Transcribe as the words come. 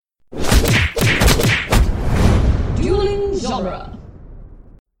genre.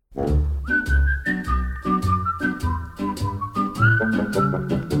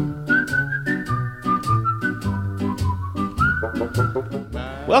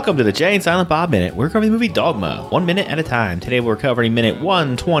 Welcome to the Jay and Silent Bob Minute. We're covering the movie Dogma, 1 minute at a time. Today we're covering minute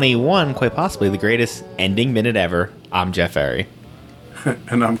 121, quite possibly the greatest ending minute ever. I'm Jeff Ferry.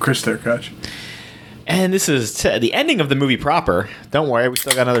 And I'm Chris Terkach. And this is the ending of the movie proper. Don't worry, we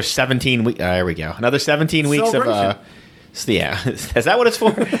still got another 17 weeks. There we go. Another 17 weeks of... yeah, is that what it's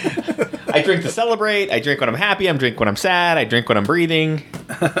for? I drink to celebrate. I drink when I'm happy. I drink when I'm sad. I drink when I'm breathing.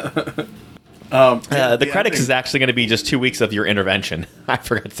 The credits is actually going to be just 2 weeks of your intervention. I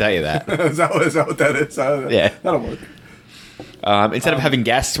forgot to tell you that. is that what that is? Yeah, that'll work. Instead of having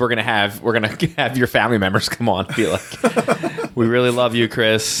guests, we're gonna have your family members come on and be like, "We really love you,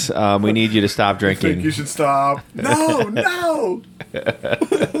 Chris. We need you to stop drinking. I think you should stop." No.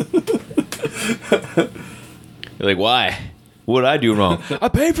 You're like, why? What did I do wrong? I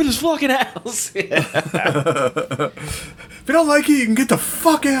paid for this fucking house. If you don't like it, you can get the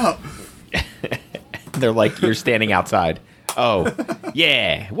fuck out. They're like, you're standing outside. Oh,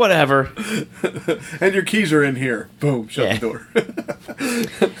 yeah, whatever. And your keys are in here. Boom, shut the door.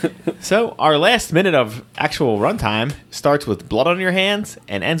 So our last minute of actual runtime starts with blood on your hands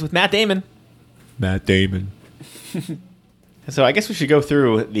and ends with Matt Damon. Matt Damon. So I guess we should go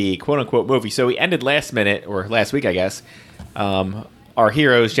through the quote-unquote movie. So we ended last minute, or last week, I guess. Our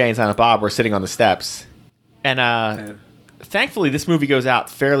heroes, Jay and Silent Bob, were sitting on the steps. And thankfully, this movie goes out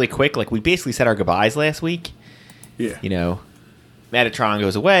fairly quick. Like, we basically said our goodbyes last week. Yeah. You know, Metatron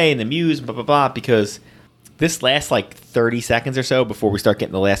goes away and the Muse, blah, blah, blah, because this last, like, 30 seconds or so before we start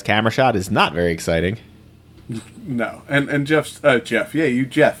getting the last camera shot is not very exciting. No. And Jeff.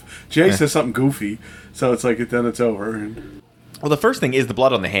 Jay says something goofy, so it's like, then it's over. And... Well, the first thing is the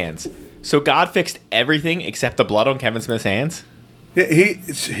blood on the hands. So God fixed everything except the blood on Kevin Smith's hands? Yeah,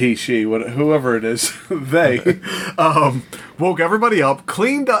 whoever it is, they woke everybody up,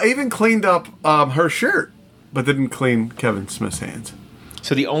 cleaned up her shirt, but didn't clean Kevin Smith's hands.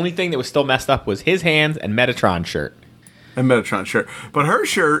 So the only thing that was still messed up was his hands and Metatron's shirt. But her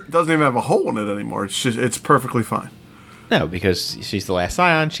shirt doesn't even have a hole in it anymore. It's perfectly fine. No, because she's the last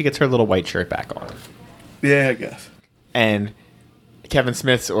Scion. She gets her little white shirt back on. Yeah, I guess. And Kevin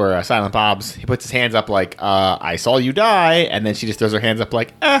Smith's or Silent Bob's, he puts his hands up like, I saw you die. And then she just throws her hands up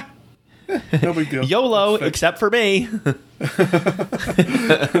like, no big deal. YOLO, except for me.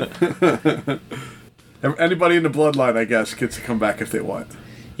 Anybody in the bloodline, I guess, gets to come back if they want.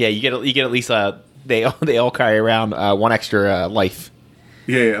 Yeah, you get at least they all carry around one extra life.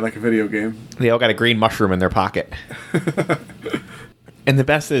 Yeah, like a video game. They all got a green mushroom in their pocket. And the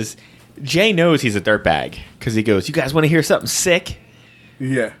best is, Jay knows he's a dirtbag because he goes, "You guys want to hear something sick?"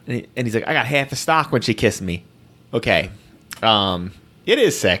 Yeah. And he's like, "I got half a stock when she kissed me." Okay, it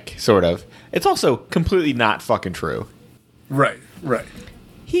is sick, sort of. It's also completely not fucking true. Right.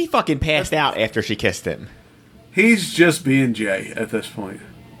 He fucking passed out after she kissed him. He's just being Jay at this point.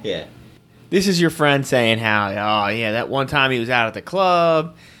 Yeah. This is your friend saying how, oh, yeah, that one time he was out at the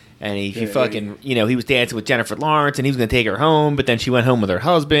club, and he fucking, he was dancing with Jennifer Lawrence, and he was going to take her home, but then she went home with her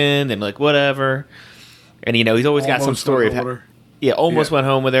husband, and, like, whatever. And, he's always got some story of how... Yeah, almost went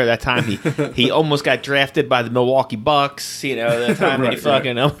home with her. That time he almost got drafted by the Milwaukee Bucks, that time he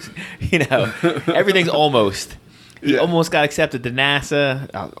fucking... Right. Everything's almost... He almost got accepted to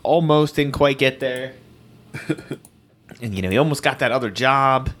NASA. Almost didn't quite get there. And, he almost got that other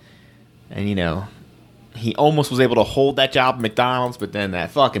job. And, he almost was able to hold that job at McDonald's, but then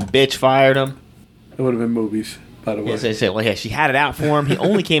that fucking bitch fired him. It would have been movies, by the way. Yes, they said, well, yeah, she had it out for him. He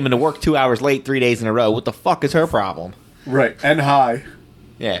only came into work 2 hours late, 3 days in a row. What the fuck is her problem? Right, and high.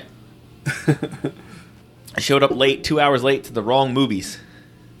 Yeah. I showed up late, 2 hours late to the wrong movies.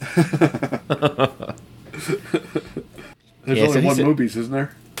 There's only one movies, isn't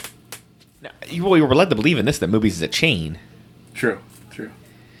there? You were led to believe in this that movies is a chain. True.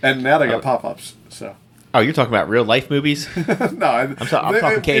 And now they got pop-ups, so. Oh, you're talking about real life movies? No, I'm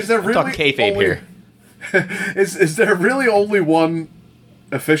talking kayfabe here. Is there really only one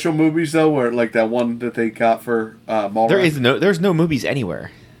official movies though, where like that one that they got for Mallrats? There's no movies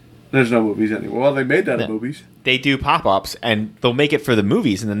anywhere. There's no movies anywhere. Well, they made that in movies. They do pop-ups, and they'll make it for the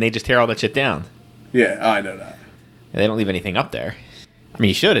movies, and then they just tear all that shit down. Yeah, I know that. And they don't leave anything up there. I mean,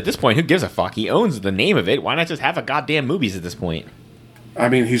 you should. At this point, who gives a fuck? He owns the name of it. Why not just have a goddamn movies at this point? I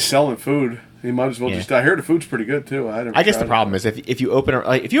mean, he's selling food. He might as well just... I heard the food's pretty good, too. I guess the problem is if you open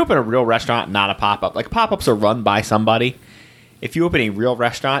a real restaurant, not a pop-up. Like, pop-ups are run by somebody. If you open a real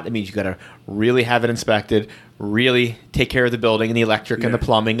restaurant, that means you got to really have it inspected, really take care of the building and the electric and the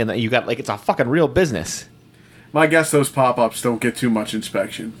plumbing, and you got, like, it's a fucking real business. My guess those pop-ups don't get too much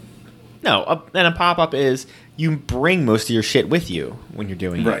inspection. No, and a pop-up is you bring most of your shit with you when you're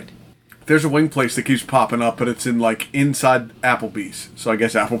doing Right. it. There's a wing place that keeps popping up, but it's in like inside Applebee's. So I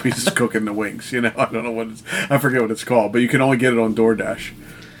guess Applebee's is cooking the wings. You know, I don't know I forget what it's called, but you can only get it on DoorDash.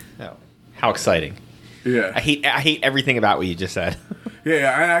 Oh, how exciting! Yeah, I hate everything about what you just said.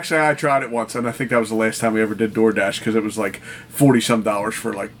 Yeah. I tried it once, and I think that was the last time we ever did DoorDash because it was like $40-some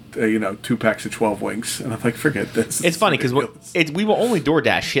for like 2 packs of 12 wings, and I'm like, forget this. It's funny because we will only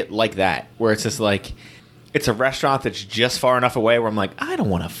DoorDash shit like that, where it's just like. It's a restaurant that's just far enough away where I'm like, I don't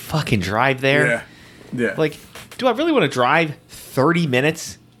want to fucking drive there. Yeah. Like, do I really want to drive 30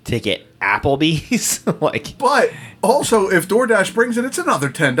 minutes to get Applebee's? Like, but also, if DoorDash brings it, it's another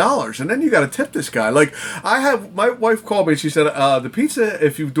 $10, and then you got to tip this guy. Like, my wife called me and she said, the pizza,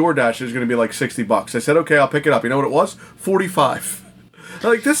 if you DoorDash, is going to be like $60. I said, okay, I'll pick it up. You know what it was? $45.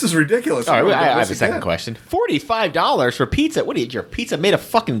 Like, this is ridiculous. All right, I have a second question. $45 for pizza? What are you, your pizza made of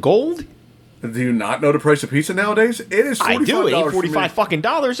fucking gold? Do you not know the price of pizza nowadays? It is $45. I do. It ain't $45 fucking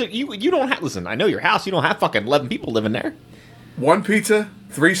dollars. You don't have. Listen, I know your house. You don't have fucking 11 people living there. One pizza,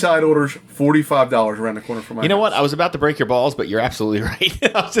 3 side orders, $45 around the corner from my house. You know what? I was about to break your balls, but you're absolutely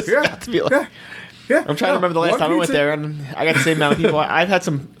right. I was just about to be like, yeah. I'm trying to remember the last time I went there, and I got the same amount of people. I've had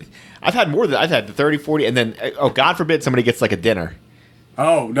the 30, 40, and then God forbid somebody gets like a dinner.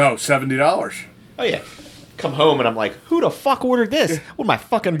 Oh no, $70. Oh yeah. Come home and I'm like, who the fuck ordered this? What am I,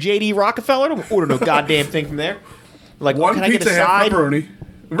 fucking J.D. Rockefeller? I don't order no goddamn thing from there. Like, one can pizza, I get a side? half pepperoni.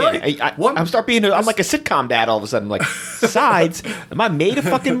 Right. Yeah, I'm I'm like a sitcom dad all of a sudden. I'm like, sides? Am I made of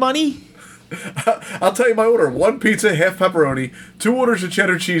fucking money? I'll tell you my order. 1 pizza, half pepperoni, 2 orders of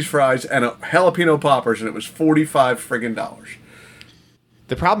cheddar cheese fries, and a jalapeno poppers, and it was $45 friggin' dollars.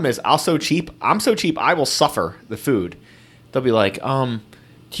 The problem is, I'm so cheap, I will suffer the food. They'll be like,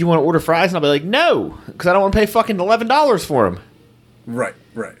 do you want to order fries? And I'll be like, no, because I don't want to pay fucking $11 for them. Right.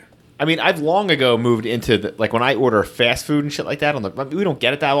 I mean, I've long ago moved into like when I order fast food and shit like that. We don't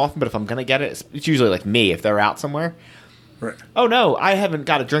get it that often, but if I'm gonna get it, it's usually like me if they're out somewhere. Right. Oh no, I haven't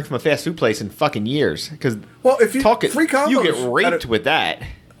got a drink from a fast food place in fucking years because if you free combos, you get raped with that.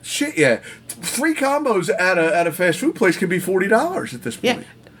 Shit, yeah. 3 combos at a fast food place can be $40 at this point. Yeah,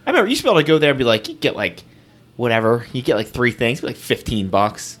 I remember you used to be able to go there and be like, you get like. Whatever, you get like 3 things, like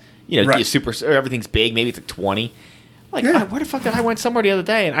 $15. You know, right. You super, or everything's big. Maybe it's like 20. Like, where the fuck did I went somewhere the other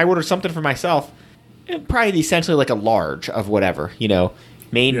day and I ordered something for myself? Probably essentially like a large of whatever,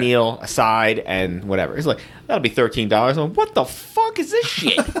 main meal, a side, and whatever. It's like that'll be $13. I'm like, what the fuck is this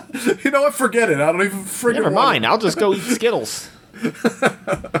shit? You know what? Forget it. I don't even friggin' Never mind. I'll just go eat Skittles.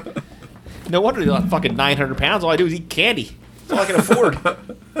 No wonder they're like fucking 900 pounds. All I do is eat candy. That's all I can afford.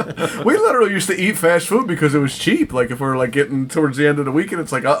 We literally used to eat fast food because it was cheap. Like, if we were, like, getting towards the end of the weekend,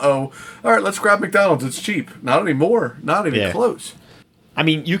 it's like, all right, let's grab McDonald's. It's cheap. Not anymore. Not even close. I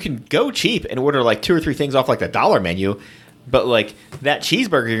mean, you can go cheap and order, like, 2 or 3 things off, like, the dollar menu, but, like, that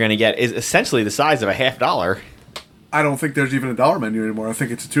cheeseburger you're going to get is essentially the size of a $half. I don't think there's even a dollar menu anymore. I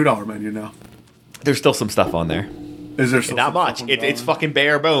think it's a $2 menu now. There's still some stuff on there. Is there still Not much. It's fucking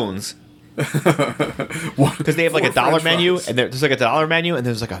bare bones. Because they have like a dollar menu, and there's like a dollar menu, and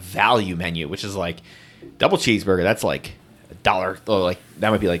there's like a value menu, which is like double cheeseburger. That's like $1. Like that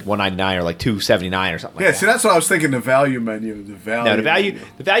might be like $1.99 or like $2.79 or something. Yeah, see, that's what I was thinking. The value menu. The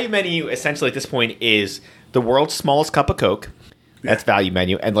value menu essentially at this point is the world's smallest cup of Coke. That's value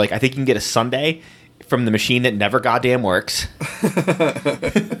menu, and like I think you can get a sundae from the machine that never goddamn works.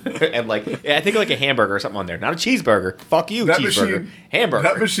 And like I think like a hamburger or something on there, not a cheeseburger. Fuck you, that cheeseburger, hamburger.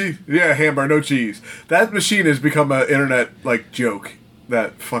 That machine, hamburger, no cheese. That machine has become an internet like joke.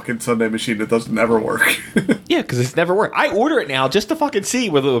 That fucking Sunday machine that doesn't ever work. Yeah, because it's never worked. I order it now just to fucking see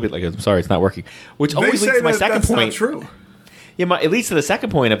whether it'll be like, I'm sorry, it's not working. Which always leads to my second point. Not true. Yeah, it leads to the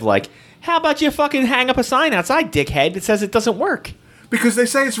second point of like, how about you fucking hang up a sign outside, dickhead, that says it doesn't work? Because they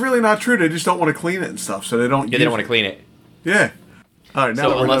say it's really not true. They just don't want to clean it and stuff, so they don't. Yeah, they don't want to clean it. Yeah. All right, now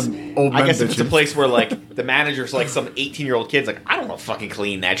so unless, old I guess if it's a place where like the manager's like some 18-year-old kid's like, I don't want to fucking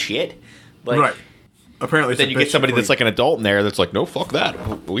clean that shit. Like, right. Apparently, then you get somebody that's like an adult in there that's like, no, fuck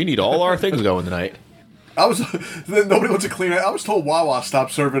that. We need all our things going tonight. Nobody wants to clean it. I was told Wawa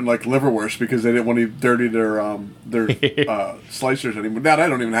stopped serving like liverwurst because they didn't want to dirty their slicers anymore. Now they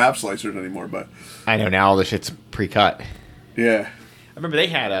don't even have slicers anymore. But I know now all the shit's pre-cut. Yeah. I remember they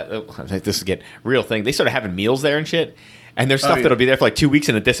had this is again real thing. They started having meals there and shit. And there's stuff that'll be there for like 2 weeks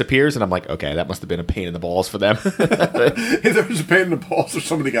and it disappears. And I'm like, okay, that must have been a pain in the balls for them. Either it was a pain in the balls or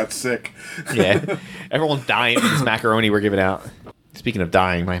somebody got sick. Yeah. Everyone's dying from this macaroni we're giving out. Speaking of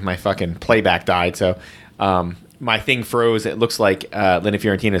dying, my fucking playback died. So my thing froze. It looks like Linda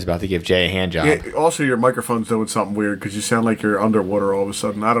Fiorentino is about to give Jay a hand job. Yeah, also, your microphone's doing something weird because you sound like you're underwater all of a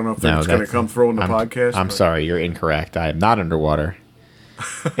sudden. I don't know if that's going to come through in the podcast. I'm sorry, you're incorrect. I am not underwater,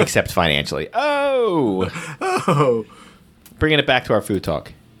 except financially. Oh, bringing it back to our food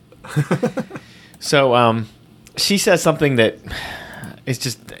talk. So, she says something that it's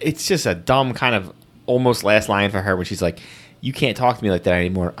just a dumb kind of almost last line for her when she's like, "You can't talk to me like that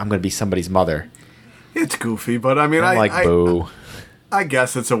anymore. I'm going to be somebody's mother." It's goofy, but I mean, boo. I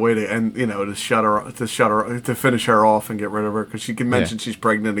guess it's a way to end, to finish her off and get rid of her because she can mention she's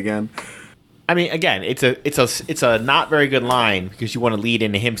pregnant again. I mean, again, it's a not very good line because you want to lead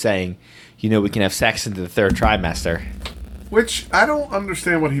into him saying, we can have sex into the third trimester. Which I don't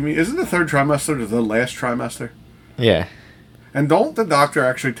understand what he means. Isn't the third trimester the last trimester? Yeah. And don't the doctor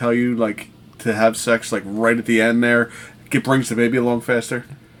actually tell you to have sex right at the end there? It brings the baby along faster.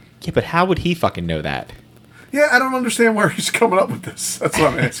 Yeah, but how would he fucking know that? Yeah, I don't understand where he's coming up with this. That's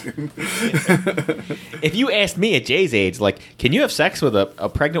what I'm asking. If you asked me at Jay's age, can you have sex with a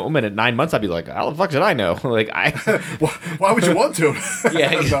pregnant woman at 9 months? I'd be like, how the fuck should I know? Why would you want to? Yeah,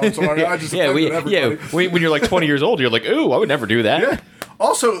 I'm sorry. I just when you're 20 years old, you're like, ooh, I would never do that. Yeah.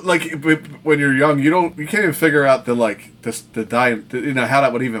 Also, when you're young, you can't even figure out the diet, how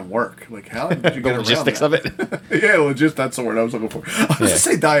that would even work. How did you get the logistics of it? Yeah, that's the word I was looking for. I was going to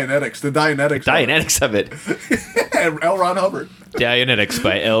say Dianetics. The Dianetics of it. Yeah, L. Ron Hubbard. Dianetics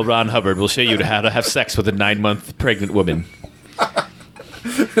by L. Ron Hubbard will show you how to have sex with a 9-month pregnant woman.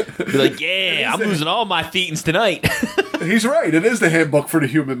 Be like, yeah, I'm losing all my thetans tonight. He's right. It is the handbook for the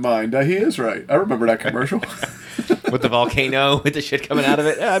human mind. He is right. I remember that commercial. With the volcano, with the shit coming out of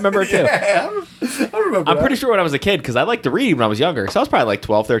it. Yeah, I remember it too. Yeah, I remember I'm pretty sure when I was a kid, because I liked to read when I was younger. So I was probably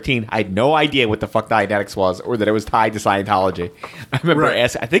 12, 13. I had no idea what the fuck Dianetics was or that it was tied to Scientology. I remember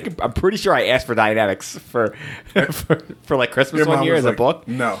I'm pretty sure I asked for Dianetics for Christmas one year as a book.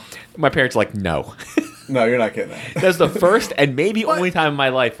 No. My parents were like, no. No, you're not getting that. That's the first and maybe only time in my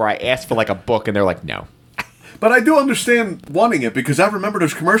life where I asked for a book and they're like, no. But I do understand wanting it because I remember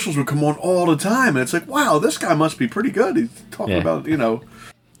those commercials would come on all the time, and it's like, wow, this guy must be pretty good. He's talking about,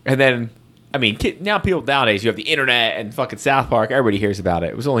 And then, I mean, now people nowadays, you have the internet and fucking South Park. Everybody hears about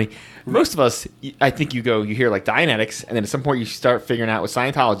it. It was only most of us. I think you hear Dianetics, and then at some point you start figuring out what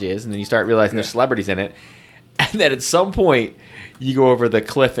Scientology is, and then you start realizing there's celebrities in it, and then at some point you go over the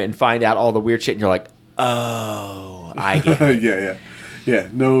cliff and find out all the weird shit, and you're like, oh, I get it. Yeah,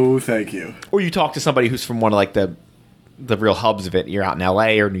 no, thank you. Or you talk to somebody who's from one of the real hubs of it. You're out in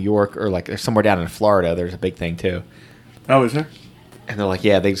L.A. or New York or somewhere down in Florida. There's a big thing too. Oh, is there? And they're like,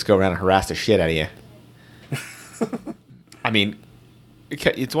 yeah, they just go around and harass the shit out of you. I mean,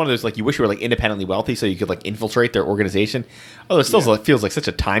 it's one of those you wish you were independently wealthy so you could infiltrate their organization. Although it still feels like such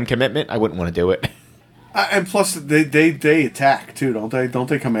a time commitment. I wouldn't want to do it. And plus, they attack too, don't they? Don't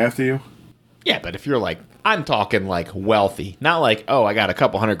they come after you? Yeah, but if you're I'm talking wealthy, not oh, I got a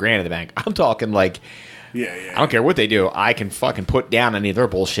couple $100,000 in the bank. I'm talking I don't care what they do. I can fucking put down any of their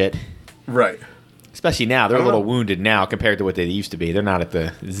bullshit. Right. Especially now, they're a little wounded now compared to what they used to be. They're not at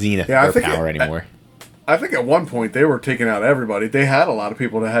the zenith of their power anymore. I think at one point they were taking out everybody. They had a lot of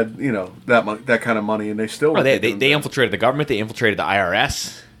people that had that kind of money, and they still. Oh, they infiltrated the government. They infiltrated the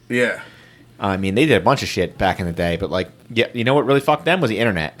IRS. Yeah. I mean, they did a bunch of shit back in the day, but you know what really fucked them was the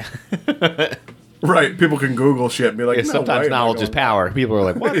internet. Right, people can Google shit and be like, sometimes knowledge is power. People are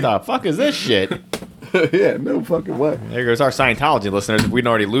like, what the fuck is this shit? Yeah, no fucking way. There goes our Scientology listeners. We didn't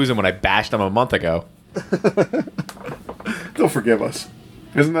already lose them when I bashed them a month ago. They'll forgive us.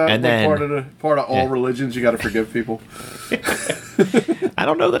 Isn't that part of all religions? You got to forgive people. I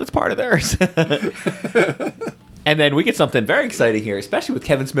don't know that it's part of theirs. And then we get something very exciting here, especially with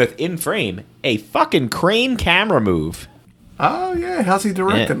Kevin Smith in frame. A fucking crane camera move. Oh, yeah. How's he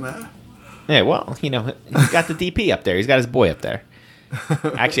directing that? Yeah, well, he's got the DP up there. He's got his boy up there.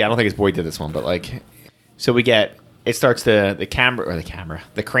 Actually, I don't think his boy did this one, but so we get, it starts the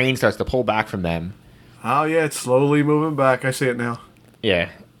crane starts to pull back from them. Oh, yeah, it's slowly moving back. I see it now. Yeah,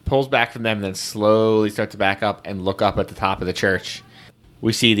 pulls back from them, then slowly starts to back up and look up at the top of the church.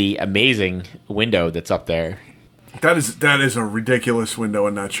 We see the amazing window that's up there. That is a ridiculous window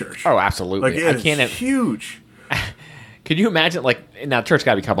in that church. Oh, absolutely. It's huge. Could you imagine, now church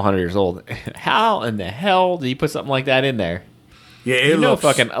got to be a couple hundred years old. How in the hell did you put something like that in there? Yeah,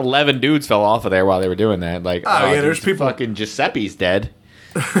 fucking 11 dudes fell off of there while they were doing that. There's people. Fucking Giuseppe's dead.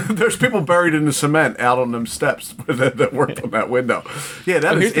 There's people buried in the cement out on them steps that worked on that window. Yeah,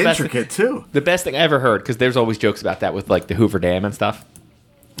 that is intricate too. The best thing I ever heard, because there's always jokes about that with the Hoover Dam and stuff.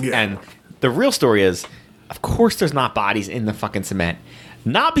 Yeah. And the real story is, of course there's not bodies in the fucking cement.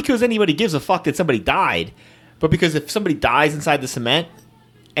 Not because anybody gives a fuck that somebody died, But because if somebody dies inside the cement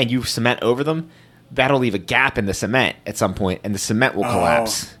and you cement over them, that'll leave a gap in the cement at some point, and the cement will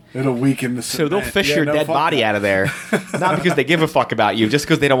collapse. It'll weaken the cement. So they'll fish your dead body out of there, not because they give a fuck about you, just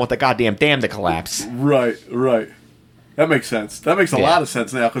because they don't want the goddamn dam to collapse. Right. That makes sense. That makes a lot of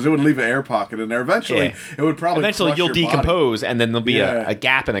sense now, because it would leave an air pocket in there. Eventually, it would probably Eventually, you'll decompose, body. And then there'll be a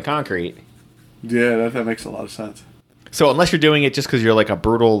gap in the concrete. Yeah, that makes a lot of sense. So unless you're doing it just because you're like a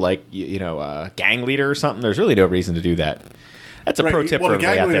brutal, like, gang leader or something, there's really no reason to do that. That's a pro tip for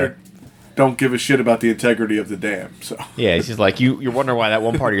everybody out there. Don't give a shit about the integrity of the dam. So yeah, it's just like you're wondering why that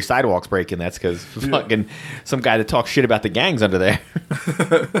one part of your sidewalk's breaking. That's because fucking some guy that talks shit about the gangs under there.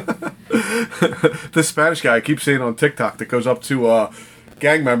 This Spanish guy I keep seeing on TikTok that goes up to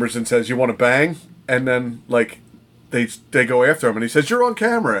gang members and says, "You want to bang?" And then like they go after him, and he says, "You're on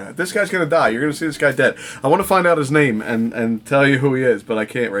camera. This guy's gonna die. You're gonna see this guy dead. I want to find out his name and tell you who he is, but I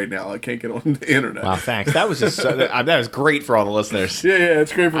can't right now. I can't get on the internet." Wow, thanks. That was just that was great for all the listeners. Yeah,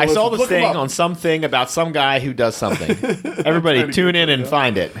 it's great for. I saw this thing on something about some guy who does something. Everybody, tune in and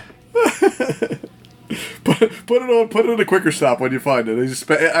find it. Put it in a quicker stop when you find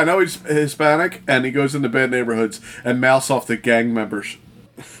it. I know he's Hispanic, and he goes into bad neighborhoods and mouths off the gang members.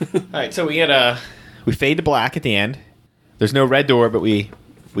 All right, so we fade to black at the end. There's no red door, but we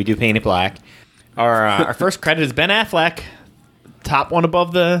do paint it black. Our first credit is Ben Affleck, top one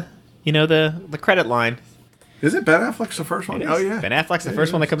above the credit line. Is it Ben Affleck's the first one? Oh yeah, Ben Affleck's the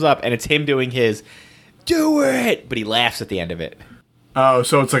first one that comes up, and it's him doing his "do it," but he laughs at the end of it. Oh,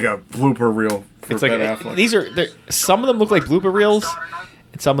 so it's like a blooper reel for Ben Affleck. Some of them look like blooper reels,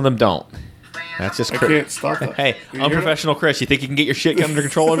 and some of them don't. That's just I can't stop that. Hey, unprofessional Chris, you think you can get your shit under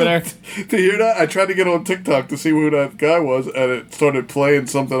control over there? Do you hear that? I tried to get on TikTok to see who that guy was, and it started playing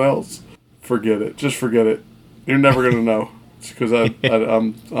something else. Forget it. Just forget it. You're never gonna know. It's because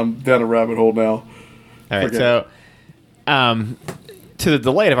I'm down a rabbit hole now. All right, so to the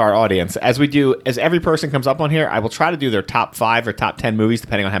delight of our audience, as every person comes up on here, I will try to do their top 5 or top 10 movies,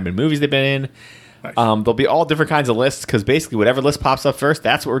 depending on how many movies they've been in. Nice. There'll be all different kinds of lists, because basically whatever list pops up first,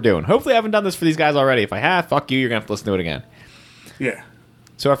 that's what we're doing. Hopefully I haven't done this for these guys already. If I have, fuck you, you're going to have to listen to it again. Yeah.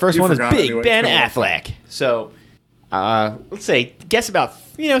 So our first one is Big Ben Affleck. So, let's say, guess about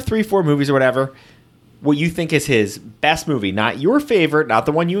 3-4 movies or whatever. What you think is his best movie. Not your favorite, not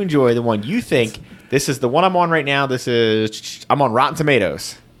the one you enjoy, the one you think, this is the one I'm on right now, I'm on Rotten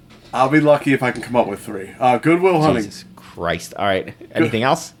Tomatoes. I'll be lucky if I can come up with 3. Good Will Hunting. Jesus Christ. All right. Anything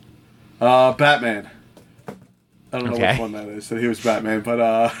else? Batman. I don't know which one that is. So he was Batman, but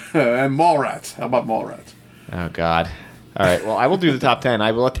and Mallrats. How about Mallrats? Oh God. All right. Well, I will do the top 10.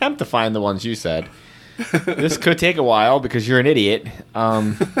 I will attempt to find the ones you said. This could take a while because you're an idiot.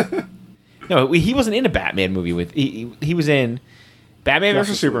 No, he wasn't in a Batman movie with. He was in Batman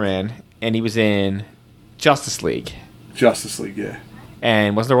vs Superman, and he was in Justice League. Justice League, yeah.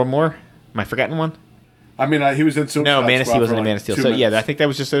 And wasn't there one more? Am I forgetting one? I mean, he was in Suicide No, Man of Steel wasn't in like Man of Steel. So yeah, I think that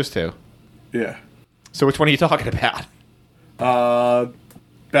was just those two. Yeah. So which one are you talking about?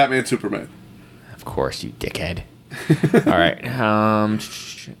 Batman, Superman. Of course, you dickhead. All right.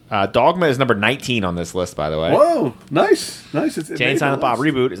 Dogma is number 19 on this list, by the way. Whoa, nice. Jay and Silent Bob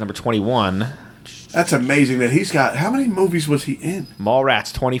Reboot is number 21. That's amazing that he's got... How many movies was he in?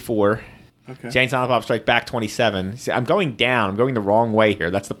 Mallrats, 24. Okay. Jay and Silent Bob Strike Back, 27. See, I'm going down. I'm going the wrong way here.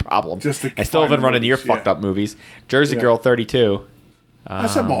 That's the problem. I still haven't run into your fucked up movies. Jersey Girl, 32. I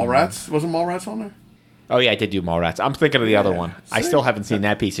said Mallrats. Wasn't Mallrats on there? Oh, yeah, I did do Mallrats. I'm thinking of the other one. I still haven't seen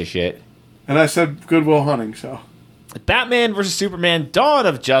that piece of shit. And I said Good Will Hunting, so... Batman vs. Superman, Dawn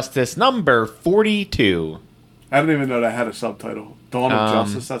of Justice, number 42. I didn't even know that had a subtitle. Dawn of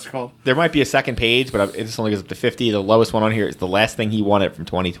Justice, that's called. There might be a second page, but it just only goes up to 50. The lowest one on here is The Last Thing He Wanted from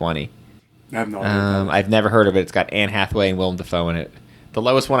 2020. I have no idea. I've never heard of it. It's got Anne Hathaway and Willem Dafoe in it. The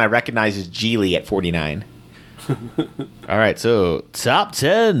lowest one I recognize is Geely at 49. All right, so top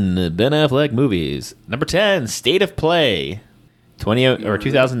 10 Ben Affleck movies. Number 10, State of Play,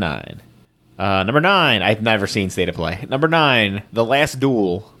 2009. Number 9, I've never seen State of Play. Number 9, The Last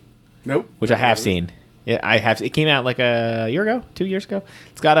Duel. Nope. Which I have seen. Yeah, I have. It came out like a year ago, 2 years ago.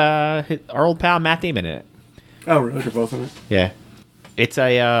 It's got our old pal Matt Damon in it. Oh, really? They're both in it? Yeah. It's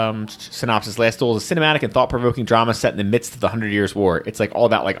a synopsis. Last Duel is a cinematic and thought-provoking drama set in the midst of the 100 Years' War. It's like all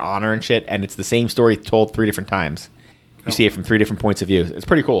about like honor and shit, and it's the same story told 3 different times. You see it from 3 different points of view. It's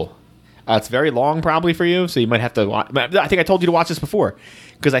pretty cool. It's very long probably for you, so you might have to watch. I think I told you to watch this before,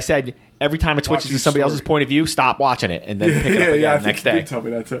 because I said every time it switches to somebody else's point of view, stop watching it, and then pick it up again the next day. You did tell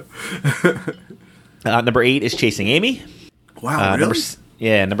me that too. Number 8 is Chasing Amy. Wow,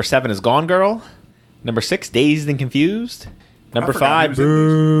 really? Number 7 is Gone Girl. Number 6, Dazed and Confused. Number 5,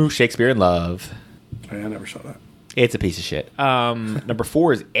 Boo, Shakespeare in Love. I never saw that. It's a piece of shit. Number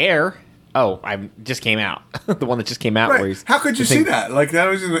 4 is Air. Oh, I just came out. The one that just came out. Right. Where he's How could you see that? Like, that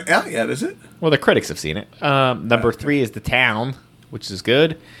isn't out yet, is it? Well, the critics have seen it. Number 3 is The Town, which is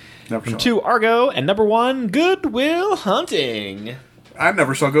good. Number 2, Argo. And number 1, Good Will Hunting. I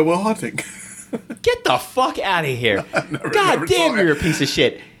never saw Good Will Hunting. Get the fuck out of here. God damn, you're a piece of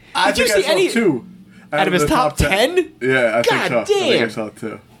shit. Did you see any... 2. Out of his top 10? Yeah, I think so. God damn. I think I saw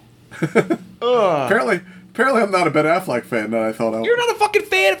 2. Apparently, I'm not a Ben Affleck fan that I thought I was. You're not a fucking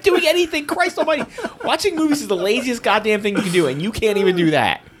fan of doing anything. Christ almighty. Watching movies is the laziest goddamn thing you can do, and you can't even do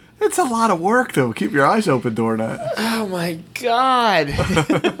that. It's a lot of work, though. Keep your eyes open during that. Oh, my God.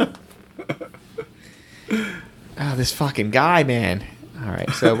 Oh, this fucking guy, man. All right,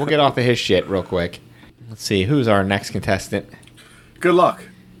 so we'll get off of his shit real quick. Let's see. Who's our next contestant? Good luck,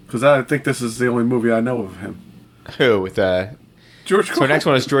 because I think this is the only movie I know of him. Who? With George Carlin. So our next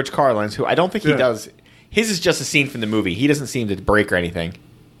one is George Carlin's, who I don't think he does... His is just a scene from the movie. He doesn't seem to break or anything.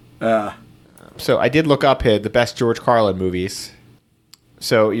 So I did look up the best George Carlin movies.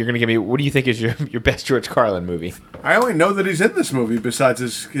 So you're going to give me... What do you think is your best George Carlin movie? I only know that he's in this movie besides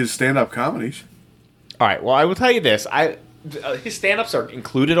his stand-up comedies. All right. Well, I will tell you this. His stand-ups are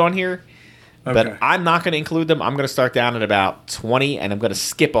included on here. Okay. But I'm not going to include them. I'm going to start down at about 20, and I'm going to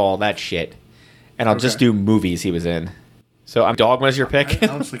skip all that shit. And I'll just do movies he was in. So Dogma's your pick? I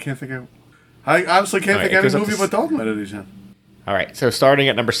honestly can't think of... I honestly can't think of any movie but Dogma that he's in. All right, so starting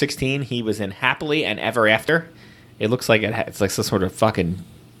at number 16, he was in Happily and Ever After. It looks like it's like some sort of fucking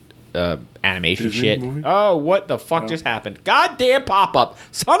animation Disney shit. Movie? Oh, what the fuck just happened? Goddamn pop-up.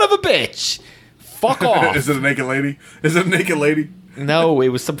 Son of a bitch. Fuck off. Is it a naked lady? Is it a naked lady? No, it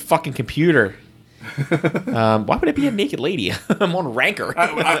was some fucking computer. Why would it be a naked lady? I'm on Ranker.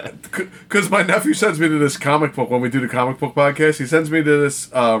 Because my nephew sends me to this comic book when we do the comic book podcast. He sends me to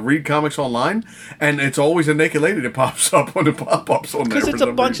this read comics online, and it's always a naked lady that pops up on the pop-ups on there. Because it's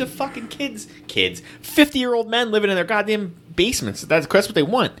a bunch of fucking kids, 50-year-old men living in their goddamn basements. That's what they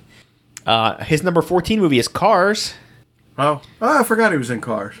want. His number 14 movie is Cars. Oh, I forgot he was in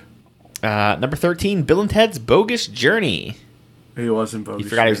Cars. Number 13, Bill and Ted's Bogus Journey. He was in Bogus. You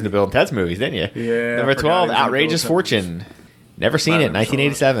forgot he was in the Bill and Ted's movies, didn't you? Yeah. Number 12, Outrageous Fortune. Never seen it,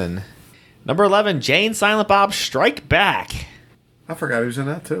 1987. Number 11, Jay and Silent Bob Strike Back. I forgot he was in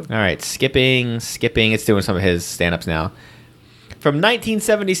that, too. All right, skipping. It's doing some of his stand-ups now. From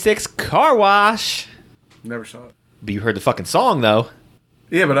 1976, Car Wash. Never saw it. But you heard the fucking song, though.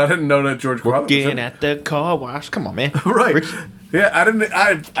 Yeah, but I didn't know that George Carlin was in it. Working at the car wash. Come on, man. Right. Yeah,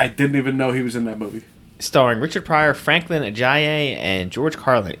 I didn't even know he was in that movie. Starring Richard Pryor, Franklin Ajaye, and George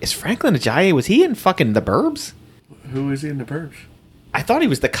Carlin. Is Franklin Ajaye, was he in fucking The Burbs? Who is he in The Burbs? I thought he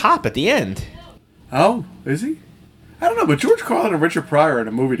was the cop at the end. Oh, is he? I don't know, but George Carlin and Richard Pryor in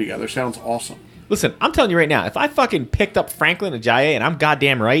a movie together sounds awesome. Listen, I'm telling you right now, if I fucking picked up Franklin Ajaye and I'm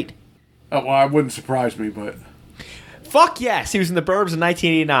goddamn right. Oh, well, it wouldn't surprise me, but... Fuck yes, he was in The Burbs in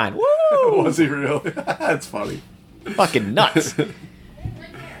 1989. Woo! Was he really? That's funny. Fucking nuts.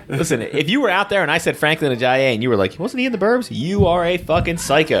 Listen, if you were out there and I said Franklin Ajaye and you were like, wasn't he in The Burbs? You are a fucking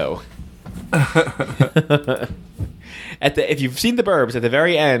psycho. If you've seen The Burbs, at the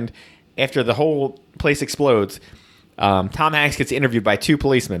very end, after the whole place explodes, Tom Hanks gets interviewed by two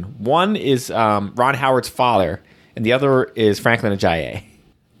policemen. One is Ron Howard's father, and the other is Franklin Ajaye.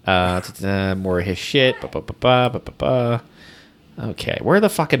 More of his shit. Okay, where are the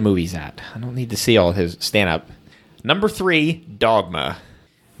fucking movies at? I don't need to see all his stand-up. Number 3, Dogma.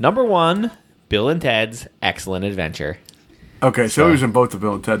 Number 1, Bill and Ted's Excellent Adventure. Okay, so he was in both the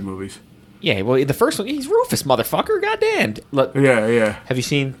Bill and Ted movies. Yeah, well, the first one, he's Rufus, motherfucker. Goddamn. Look, yeah. Have you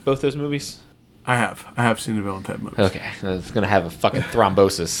seen both those movies? I have. I have seen the Bill and Ted movies. Okay, I was going to have a fucking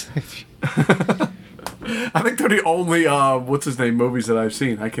thrombosis. I think they're the only, movies that I've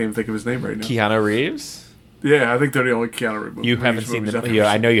seen. I can't even think of his name right now. Keanu Reeves? Yeah, I think they're the only Keanu Reeves movies. You haven't seen the...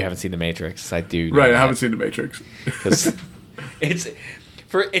 I know you haven't seen The Matrix. I do. Right, I haven't seen The Matrix. Because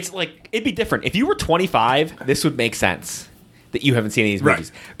it's like, it'd be different. If you were 25, this would make sense that you haven't seen any of these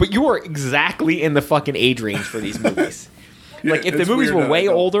movies. But you are exactly in the fucking age range for these movies. Yeah, like, if the movies were way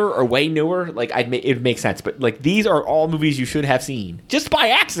older or way newer, like, it would make sense. But, like, these are all movies you should have seen. Just by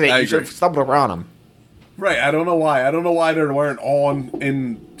accident, you should have stumbled around them. Right, I don't know why. I don't know why they weren't on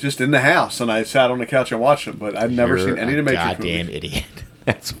in the house, and I sat on the couch and watched them, but I've never seen any of the Matrix movies. Goddamn idiot.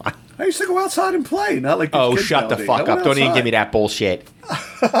 That's why. I used to go outside and play, not like oh, shut the fuck up. Don't even give me that bullshit.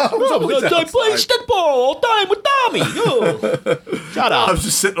 I play stickball all the time with Tommy. Shut up. I was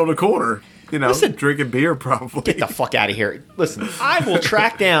just sitting on the corner. Listen, drinking beer probably. Get the fuck out of here. Listen, I will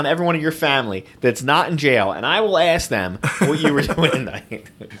track down everyone in your family that's not in jail, and I will ask them what you were doing tonight.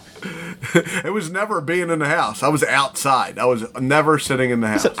 It was never being in the house. I was outside. I was never sitting in the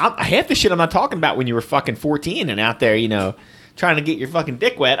house. Listen, half the shit I'm not talking about when you were fucking 14 and out there, trying to get your fucking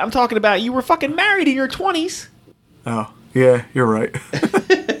dick wet. I'm talking about you were fucking married in your 20s. Oh, yeah, you're right.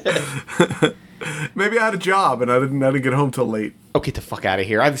 Maybe I had a job and I didn't get home till late. Oh, get the fuck out of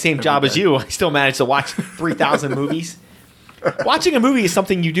here. I have the same job as you. I still managed to watch 3,000 movies. Watching a movie is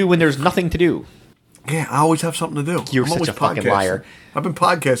something you do when there's nothing to do. Yeah, I always have something to do. You're such a fucking liar. I've been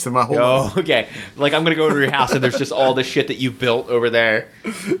podcasting my whole life. Oh, okay. Like, I'm going to go to your house and there's just all this shit that you built over there.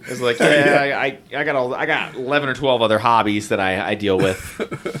 It's like, I got 11 or 12 other hobbies that I deal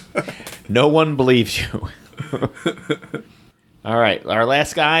with. No one believes you. All right, our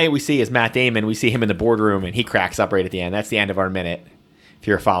last guy we see is Matt Damon. We see him in the boardroom, and he cracks up right at the end. That's the end of our minute, if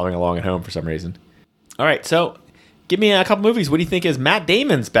you're following along at home for some reason. All right, so give me a couple movies. What do you think is Matt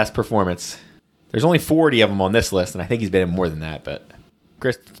Damon's best performance? There's only 40 of them on this list, and I think he's been in more than that. But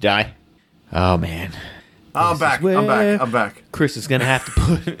Chris, did you die? Oh, man. I'm back. Chris is going to have to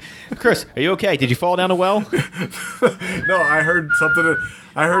put... Chris, are you okay? Did you fall down a well? No, I heard something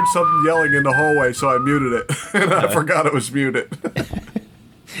yelling in the hallway, so I muted it. And I forgot it was muted.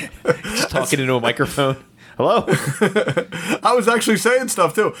 Just talking into a microphone. Hello? I was actually saying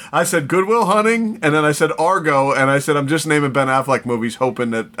stuff, too. I said Good Will Hunting, and then I said Argo, and I said I'm just naming Ben Affleck movies,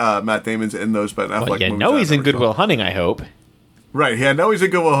 hoping that Matt Damon's in those Ben Affleck movies. No, he's in Good Will Hunting, I hope. Right, yeah, no, he's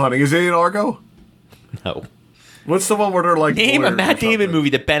in Good Will Hunting. Is he in Argo? No. What's the one where they're like... Name a Matt Damon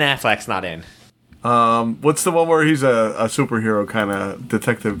movie that Ben Affleck's not in. What's the one where he's a superhero kind of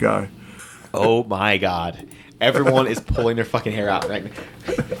detective guy? Oh, my God. Everyone is pulling their fucking hair out right now.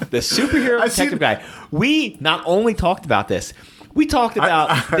 The superhero detective guy. We not only talked about this, we talked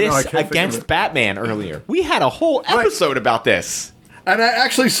about this against Batman earlier. We had a whole episode about this. And I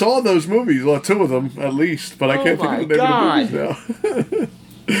actually saw those movies, well, two of them at least, but I can't think of the name of the movies now.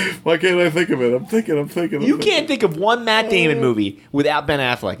 Why can't I think of it? I'm thinking. You can't think of one Matt Damon movie without Ben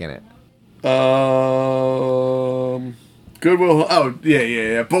Affleck in it. Goodwill. Oh,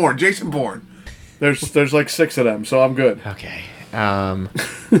 yeah. Bourne. Jason Bourne. There's like 6 of them, so I'm good. Okay. I'm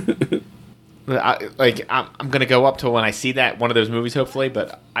gonna go up to when I see that one of those movies, hopefully,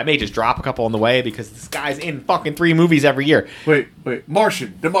 but I may just drop a couple on the way because this guy's in fucking 3 movies every year. Wait.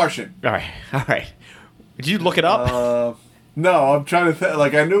 Martian. The Martian. All right. Did you look it up? No, I'm trying to think.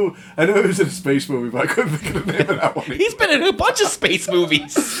 Like I knew it was in a space movie, but I couldn't think of the name of that one. He's been in a bunch of space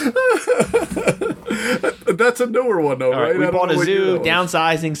movies. That's a newer one, though, right? We bought a zoo,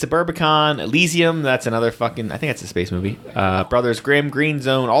 Downsizing, Suburbicon, Elysium. That's another fucking... I think that's a space movie. Brothers Grimm, Green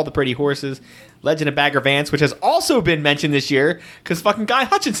Zone, All the Pretty Horses, Legend of Bagger Vance, which has also been mentioned this year because fucking Guy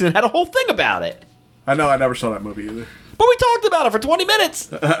Hutchinson had a whole thing about it. I know. I never saw that movie either. But we talked about it for 20 minutes.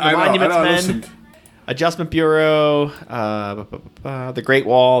 I know. Adjustment Bureau, The Great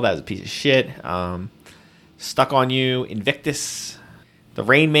Wall, that was a piece of shit. Stuck on You, Invictus, The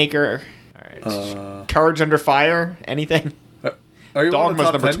Rainmaker, all right. Courage Under Fire, anything?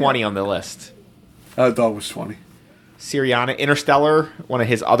 Dogma's number 20 on the list. Dog was 20. Syriana, Interstellar, one of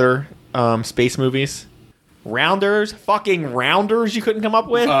his other space movies. Rounders, fucking Rounders you couldn't come up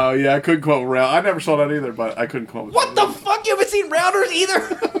with? Oh, yeah, I couldn't come up with Rounders. I never saw that either, but I couldn't come up with What the fuck? You haven't seen Rounders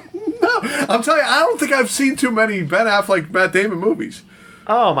either? No, I'm telling you, I don't think I've seen too many Ben Affleck, Matt Damon movies.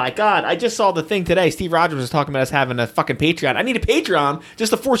 Oh my God, I just saw the thing today. Steve Rogers was talking about us having a fucking Patreon. I need a Patreon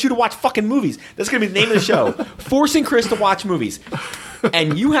just to force you to watch fucking movies. That's going to be the name of the show. Forcing Chris to watch movies.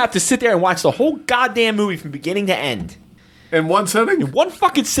 And you have to sit there and watch the whole goddamn movie from beginning to end. In one sitting? In one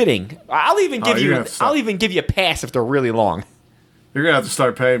fucking sitting. I'll even give you a pass if they're really long. You're going to have to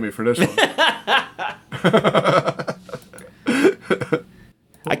start paying me for this one.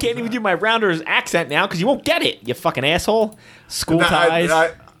 I can't even do my Rounders accent now because you won't get it, you fucking asshole. School Ties.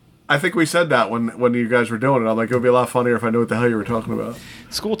 I think we said that when you guys were doing it. I'm like, it would be a lot funnier if I knew what the hell you were talking about.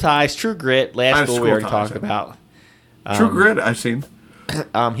 School Ties, True Grit, Last School we already talked about. True Grit, I've seen.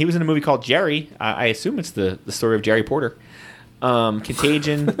 He was in a movie called Jerry. I assume it's the story of Jerry Porter.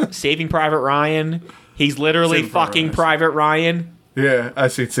 Contagion, Saving Private Ryan. He's literally fucking Private Ryan. Yeah, I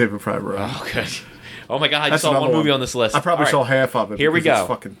seen Saving Private Ryan. Oh, good. Oh my God, I just saw one movie on this list. I probably saw half of it. Here we go. It's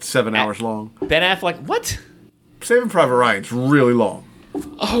fucking 7 hours long. Ben Affleck, what? Saving Private Ryan's really long.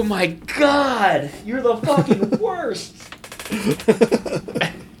 Oh my God, you're the fucking worst.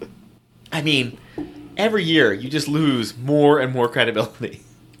 I mean, every year you just lose more and more credibility.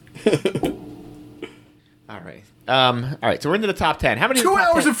 All right. All right, so we're into the top 10. How many? 2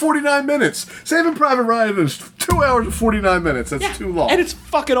 hours and 49 minutes. Saving Private Ryan is 2 hours and 49 minutes. That's too long. And it's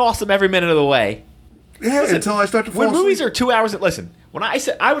fucking awesome every minute of the way. Yeah, listen, until I start to fall asleep. When movies are 2 hours, listen. When I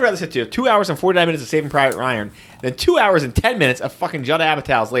said I would rather sit to 2 hours and 49 minutes of Saving Private Ryan than 2 hours and 10 minutes of fucking Judd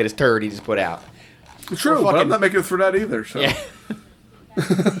Apatow's latest turd he just put out. True, but I'm not making it through that either. So. Yeah.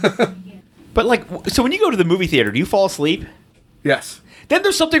 But like, so when you go to the movie theater, do you fall asleep? Yes. Then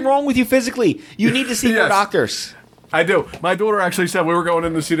there's something wrong with you physically. You need to see your doctors. I do. My daughter actually said we were going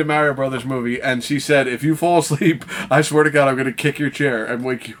in to see the Mario Brothers movie, and she said, if you fall asleep, I swear to God, I'm going to kick your chair and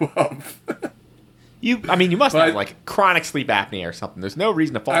wake you up. You must have like chronic sleep apnea or something. There's no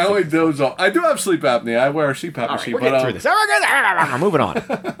reason to fall asleep. I only doze off. I do have sleep apnea. I wear a CPAP machine. We're getting through this. We're moving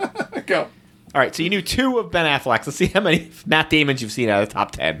on. Go. All right, so you knew 2 of Ben Affleck's. Let's see how many Matt Damons you've seen out of the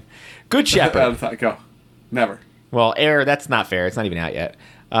top 10. Good Shepherd. Go. Never. Well, Air, that's not fair. It's not even out yet.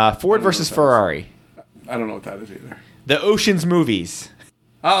 Ford versus Ferrari. I don't know what that is either. The Ocean's movies.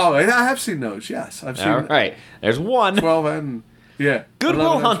 Oh, I have seen those, yes. I've seen All right. There's 1. 12 and... Yeah. Good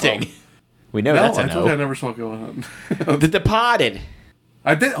Will Hunting. We know that's a no. I never saw Good Will Hunting. The Departed.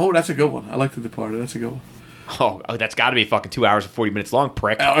 I did. Oh, that's a good one. I like The Departed. That's a good one. Oh, that's got to be fucking 2 hours and 40 minutes long,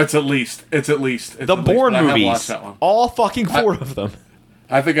 prick. Oh, it's at least. The Bourne movies. All fucking 4 of them.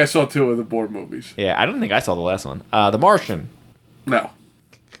 I think I saw 2 of the Bourne movies. Yeah, I don't think I saw the last one. The Martian. No.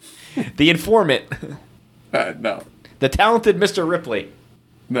 The Informant. No. The Talented Mr. Ripley.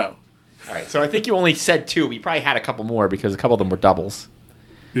 No. All right, so I think you only said 2. But you probably had a couple more because a couple of them were doubles.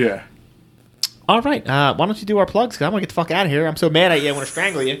 Yeah. All right, why don't you do our plugs? Because I want to get the fuck out of here. I'm so mad at you. I want to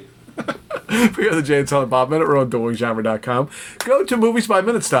strangle you. We are the Jay and Silent Bob Minute. We're on doinggenre.com. Go to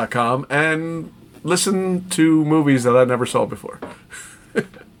moviesbyminutes.com and listen to movies that I never saw before.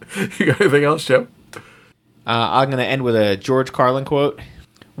 You got anything else, Jim? I'm going to end with a George Carlin quote.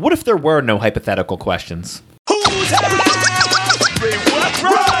 What if there were no hypothetical questions? Who's